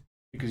fixed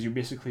because you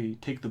basically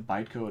take the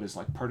bytecode as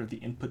like part of the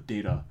input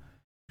data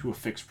to a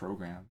fixed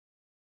program.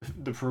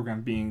 The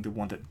program being the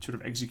one that sort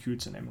of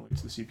executes and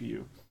emulates the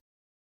CPU.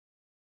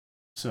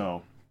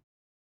 So,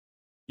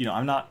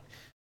 I'm not,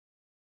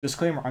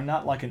 disclaimer, I'm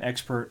not like an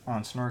expert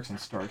on snarks and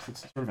starks.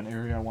 It's sort of an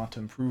area I want to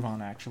improve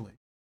on, actually.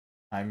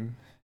 I'm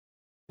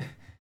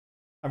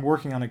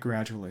working on it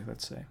gradually,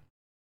 let's say.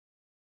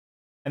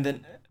 And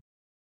then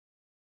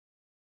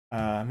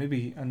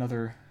maybe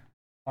another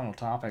final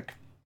topic.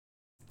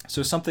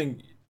 So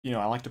something,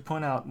 I like to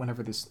point out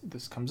whenever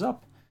this comes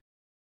up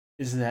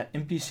is that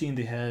MPC in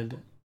the head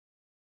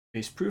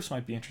based proofs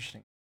might be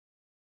interesting.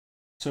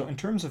 So in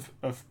terms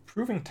of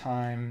proving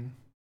time,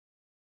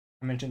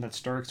 I mentioned that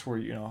starks were,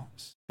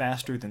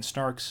 faster than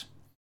snarks,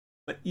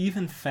 but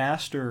even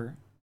faster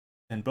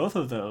than both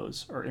of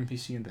those are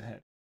MPC in the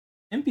head.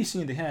 MPC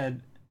in the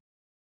head,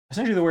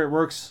 essentially the way it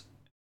works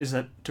is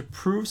that to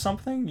prove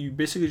something, you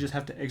basically just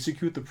have to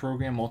execute the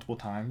program multiple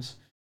times.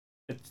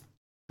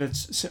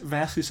 That's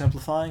vastly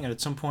simplifying, and at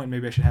some point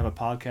maybe I should have a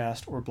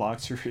podcast or blog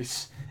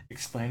series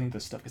explaining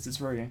this stuff because it's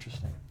very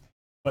interesting.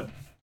 But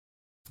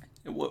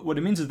what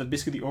it means is that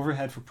basically the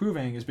overhead for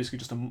proving is basically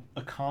just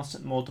a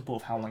constant multiple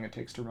of how long it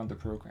takes to run the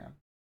program.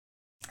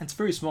 It's a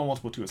very small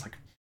multiple too. It's like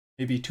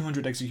maybe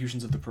 200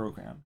 executions of the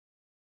program.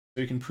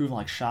 So you can prove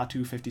like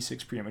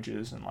SHA-256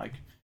 preimages in like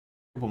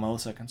a couple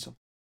milliseconds,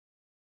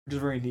 which is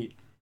very neat.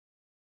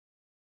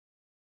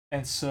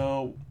 And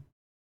so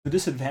the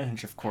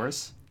disadvantage, of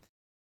course,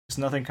 because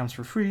nothing comes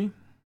for free,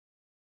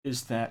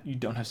 is that you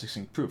don't have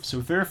succinct proof. So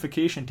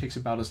verification takes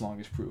about as long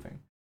as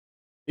proving.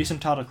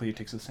 Asymptotically, it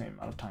takes the same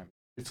amount of time.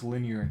 It's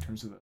linear in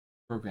terms of the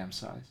program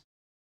size.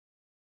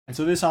 And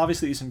so this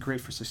obviously isn't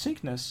great for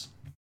succinctness,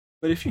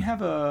 but if you have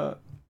to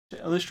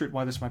illustrate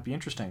why this might be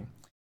interesting,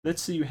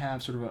 let's say you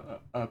have sort of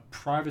a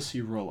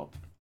privacy rollup.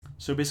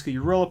 So basically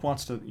your rollup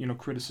wants to,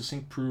 create a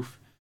succinct proof,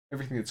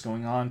 everything that's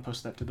going on,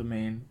 post that to the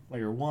main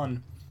layer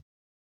 1.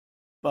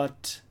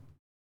 But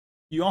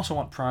you also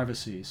want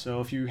privacy.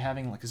 So if you're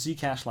having like a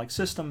Zcash-like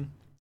system,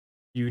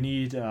 you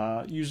need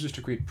users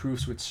to create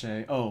proofs which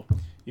say, oh,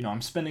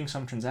 I'm spending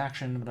some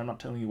transaction, but I'm not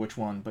telling you which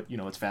one, but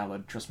it's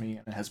valid, trust me,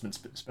 and it has been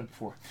spent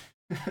before.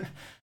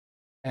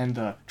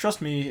 And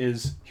trust me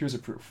is, here's a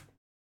proof.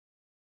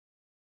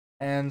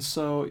 And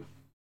so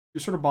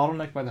you're sort of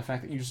bottlenecked by the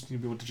fact that you just need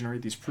to be able to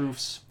generate these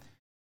proofs.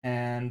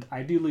 And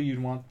ideally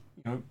you'd want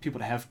people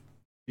to have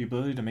the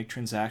ability to make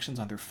transactions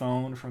on their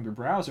phone or from their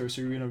browser,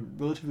 so you're in a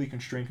relatively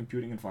constrained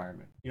computing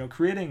environment.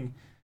 Creating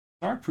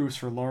snark proofs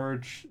for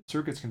large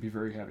circuits can be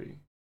very heavy,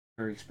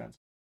 very expensive.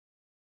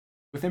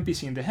 With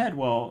MPC in the head,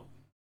 well,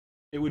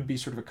 it would be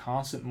sort of a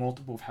constant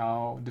multiple of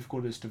how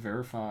difficult it is to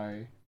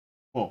verify.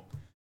 Well,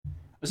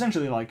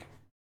 essentially, like,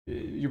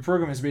 your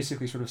program is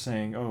basically sort of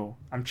saying, oh,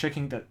 I'm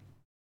checking that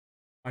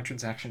my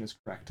transaction is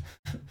correct.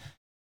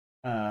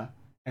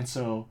 And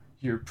so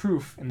your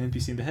proof in the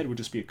MPC in the head would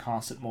just be a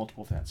constant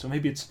multiple of that. So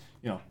maybe it's,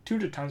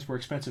 200 times more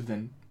expensive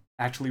than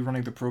actually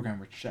running the program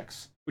which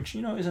checks, which,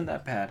 isn't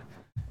that bad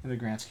in the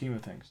grand scheme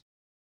of things.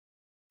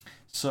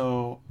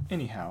 So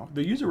anyhow,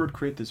 the user would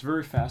create this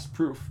very fast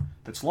proof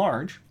that's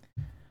large,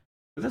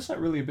 but that's not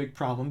really a big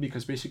problem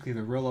because basically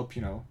the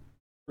rollup,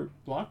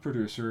 block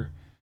producer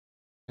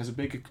has a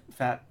big,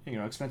 fat,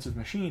 expensive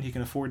machine. He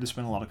can afford to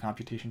spend a lot of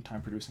computation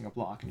time producing a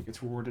block, and he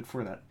gets rewarded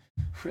for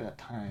that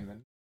time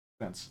and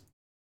expense.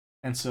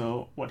 And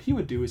so what he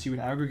would do is he would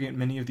aggregate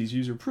many of these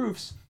user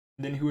proofs,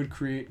 and then he would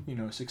create,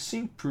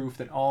 succinct proof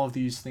that all of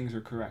these things are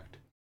correct.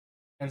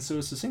 And so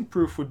a succinct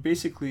proof would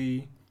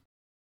basically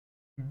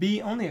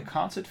be only a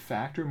constant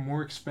factor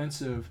more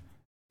expensive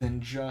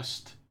than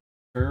just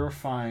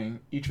verifying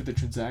each of the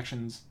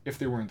transactions if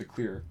they were in the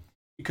clear.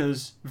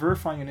 Because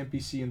verifying an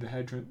MPC in the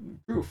head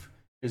proof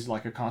is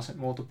like a constant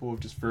multiple of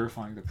just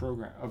verifying the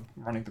program, of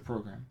running the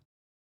program.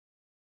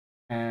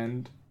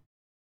 And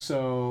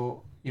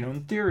so,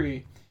 in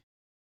theory,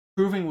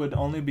 proving would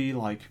only be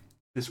like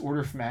this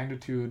order of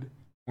magnitude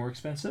more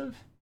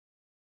expensive.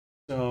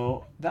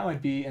 So that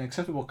might be an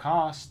acceptable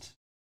cost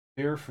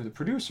there for the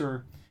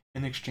producer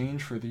in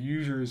exchange for the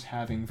users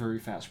having very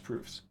fast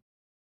proofs.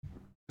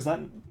 Because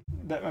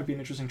that might be an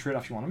interesting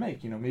trade-off you want to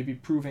make. Maybe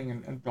proving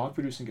and block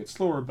producing gets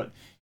slower, but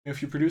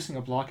if you're producing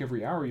a block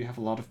every hour, you have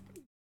a lot of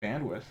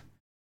bandwidth.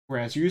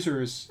 Whereas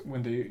users,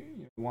 when they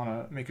want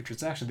to make a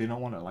transaction, they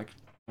don't want to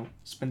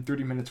spend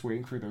 30 minutes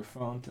waiting for their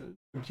phone to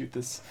compute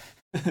this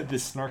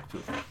this snark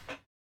proof.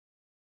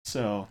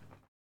 So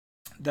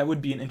that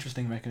would be an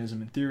interesting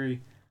mechanism in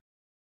theory.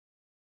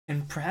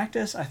 In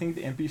practice, I think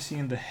the MPC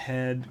in the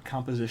head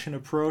composition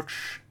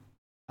approach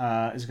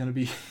is going to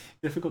be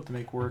difficult to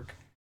make work.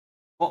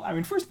 Well,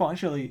 first of all,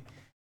 actually,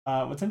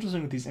 what's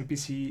interesting with these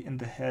MPC in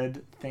the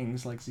head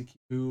things like ZQ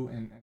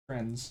and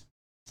friends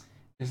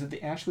is that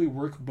they actually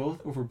work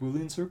both over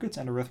Boolean circuits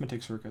and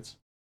arithmetic circuits.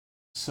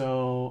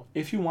 So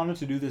if you wanted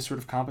to do this sort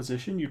of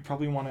composition, you'd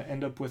probably want to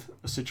end up with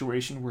a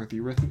situation where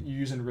you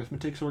use an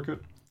arithmetic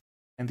circuit,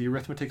 and the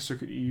arithmetic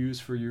circuit you use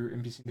for your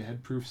MPC in the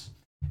head proofs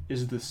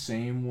is the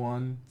same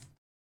one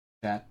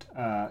that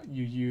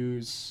you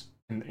use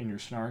in your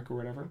snark or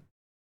whatever.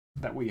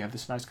 That way you have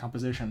this nice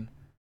composition.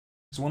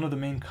 Because one of the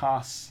main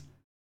costs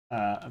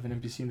of an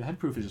MPC in the head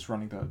proof is just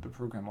running the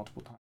program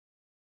multiple times.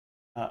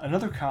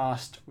 Another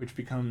cost, which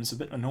becomes a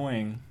bit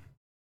annoying,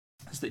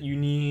 is that you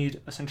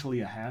need essentially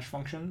a hash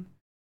function.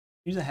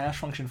 Use a hash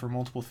function for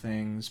multiple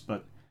things,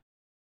 but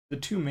the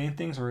two main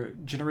things are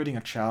generating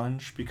a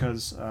challenge,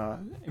 because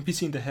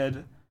MPC in the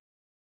head,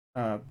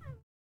 well,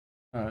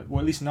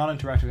 at least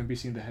non-interactive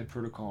MPC in the head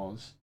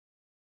protocols,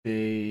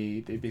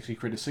 they basically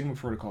create a Sigma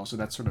protocol. So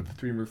that's sort of the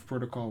three-move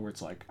protocol, where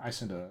it's like, I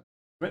send a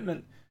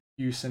commitment,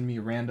 you send me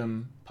a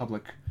random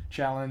public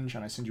challenge,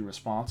 and I send you a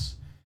response.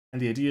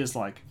 And the idea is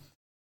like,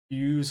 you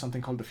use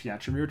something called the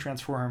Fiat-Shamir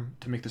transform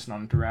to make this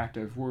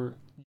non-interactive, where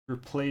you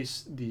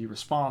replace the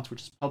response,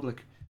 which is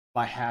public,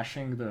 by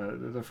hashing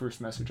the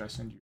first message I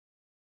send you.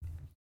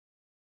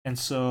 And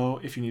so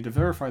if you need to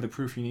verify the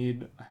proof, you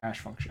need a hash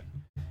function.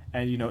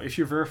 And if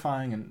you're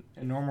verifying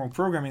in normal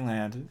programming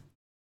land,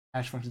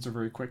 hash functions are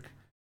very quick.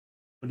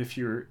 But if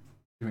you're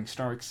doing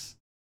snarks,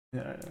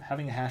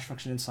 having a hash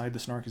function inside the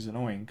snark is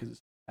annoying because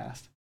it's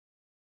fast.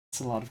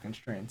 It's a lot of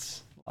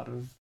constraints, a lot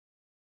of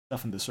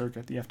stuff in the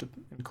circuit that you have to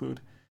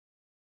include.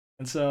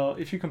 And so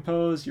if you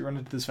compose, you run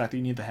into this fact that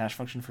you need the hash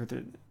function for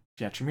the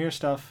Fiat-Shamir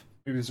stuff.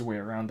 Maybe there's a way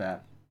around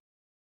that.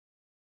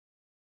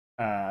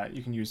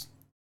 You can use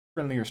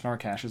friendlier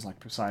snark hashes like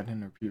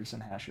Poseidon or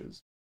Peterson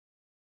hashes.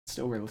 It's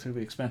still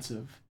relatively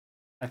expensive.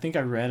 I think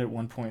I read at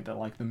one point that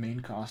like the main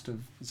cost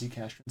of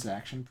Zcash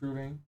transaction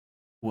proving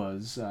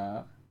was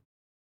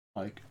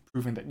like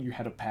proving that you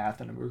had a path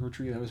and a Merkle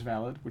tree that was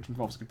valid, which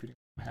involves computing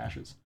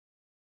hashes.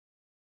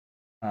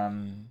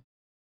 And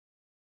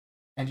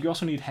you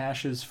also need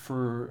hashes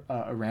for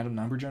a random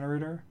number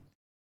generator.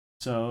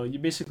 So you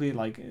basically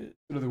like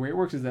sort of the way it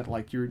works is that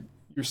like your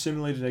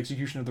simulated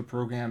execution of the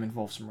program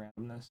involves some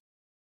randomness,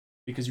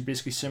 because you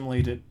basically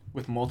simulate it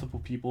with multiple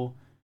people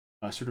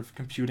sort of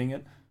computing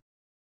it,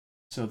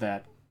 so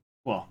that,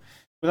 well,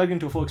 without getting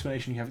into a full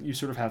explanation, you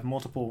sort of have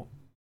multiple,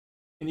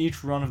 in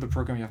each run of the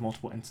program you have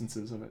multiple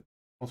instances of it,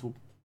 multiple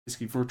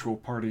basically virtual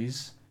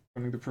parties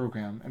running the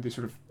program, and they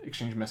sort of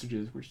exchange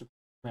messages which are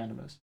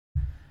randomness.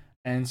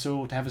 And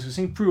so to have a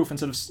succinct proof,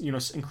 instead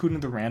of including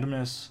the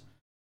randomness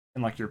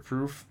in like your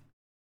proof,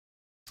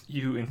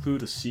 you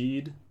include a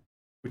seed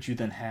which you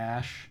then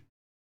hash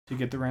to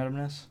get the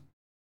randomness.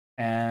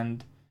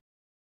 And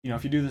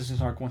if you do this in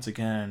Snark, once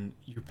again,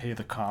 you pay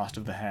the cost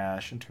of the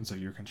hash in terms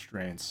of your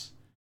constraints,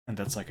 and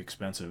that's like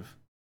expensive.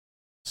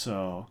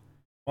 So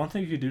one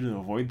thing you could do to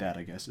avoid that,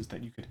 I guess, is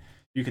that you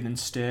could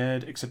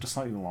instead accept a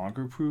slightly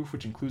longer proof,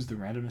 which includes the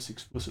randomness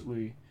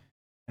explicitly,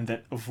 and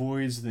that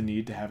avoids the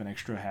need to have an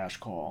extra hash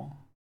call.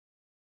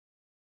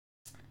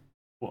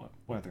 Well,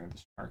 whether in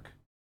the Snark.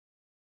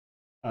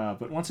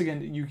 But once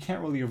again, you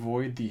can't really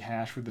avoid the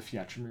hash with the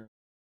Fiat-Shamir.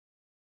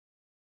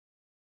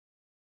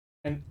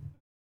 And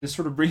this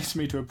sort of brings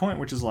me to a point,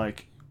 which is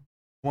like,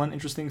 one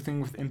interesting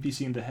thing with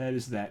MPC in the head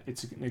is that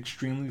it's an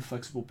extremely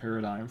flexible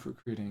paradigm for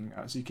creating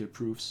ZK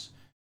proofs.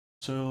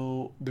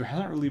 So there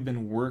hasn't really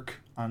been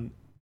work on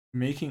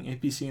making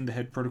MPC in the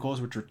head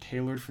protocols which are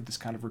tailored for this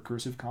kind of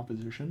recursive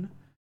composition.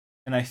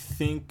 And I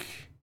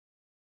think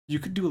you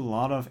could do a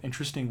lot of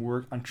interesting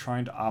work on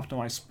trying to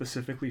optimize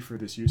specifically for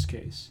this use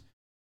case,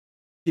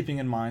 keeping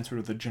in mind sort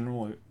of the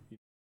general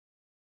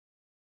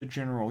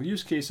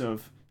use case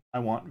of, I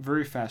want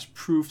very fast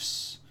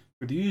proofs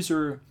for the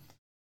user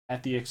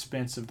at the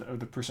expense of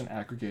the person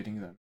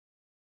aggregating them.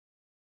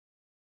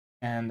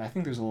 And I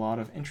think there's a lot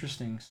of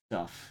interesting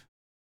stuff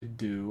to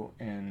do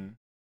in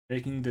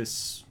making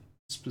this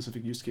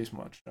specific use case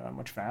much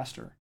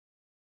faster.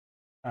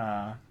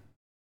 Yeah.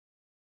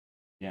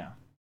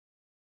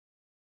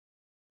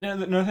 Now,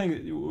 another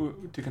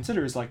thing to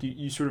consider is like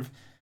you sort of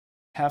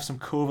have some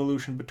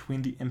co-evolution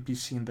between the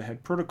MPC and the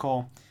head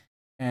protocol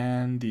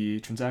and the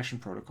transaction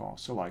protocol.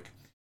 So like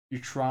you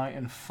try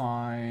and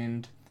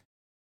find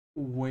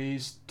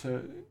ways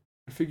to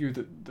figure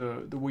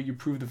the way you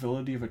prove the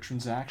validity of a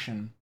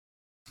transaction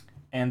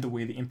and the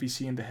way the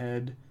MPC and the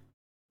head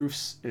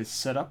proofs is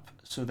set up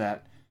so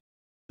that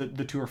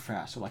the two are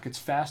fast. So like it's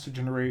fast to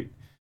generate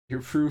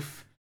your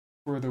proof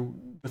for the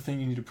thing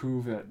you need to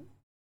prove that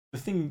the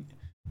thing.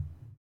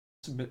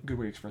 It's a good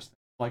way to express that.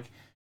 Like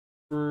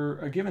for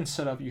a given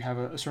setup, you have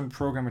a certain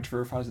program which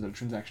verifies that a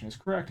transaction is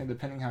correct, and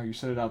depending how you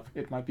set it up,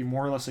 it might be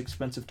more or less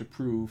expensive to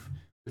prove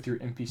with your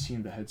MPC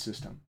in the head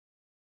system.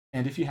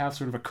 And if you have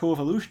sort of a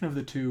co-evolution of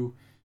the two,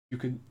 you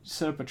could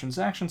set up a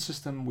transaction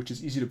system which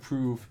is easy to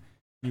prove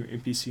in your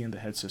MPC in the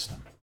head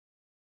system.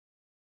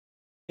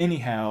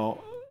 Anyhow,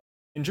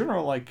 in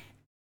general, like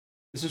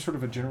this is sort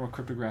of a general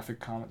cryptographic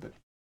comment that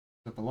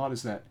comes up a lot,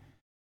 is that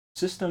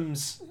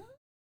systems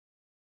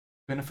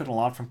benefit a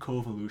lot from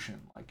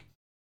co-evolution. Like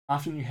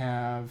often you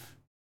have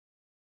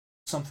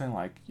something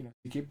like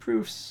ZK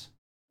proofs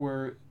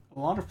where a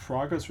lot of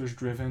progress was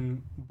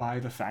driven by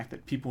the fact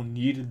that people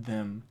needed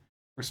them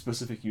for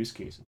specific use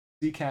cases.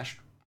 Zcash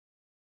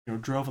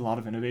drove a lot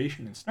of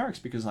innovation in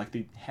Snarks because like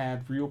they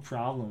had real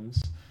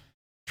problems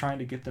trying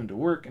to get them to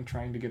work and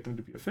trying to get them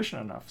to be efficient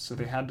enough. So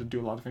they had to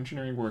do a lot of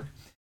engineering work,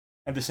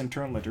 and this in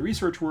turn led to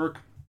research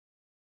work,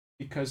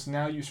 because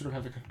now you sort of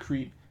have a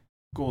concrete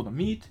goal to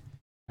meet,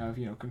 have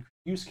concrete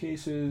use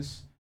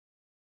cases,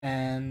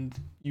 and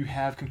you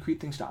have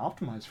concrete things to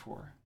optimize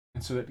for,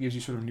 and so that gives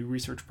you sort of new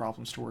research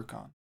problems to work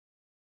on.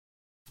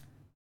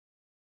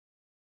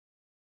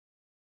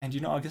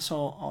 And I guess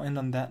I'll end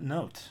on that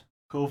note.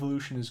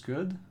 Coevolution is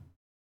good.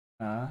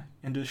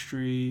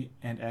 Industry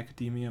and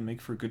academia make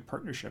for good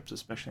partnerships,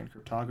 especially in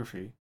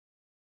cryptography.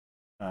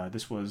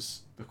 This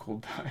was the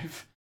Cold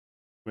Dive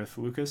with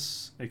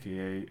Lucas,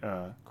 aka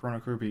Chrono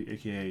Kirby,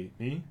 aka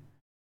me.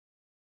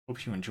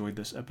 Hope you enjoyed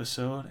this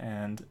episode,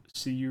 and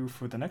see you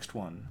for the next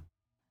one.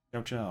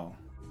 Ciao,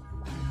 ciao.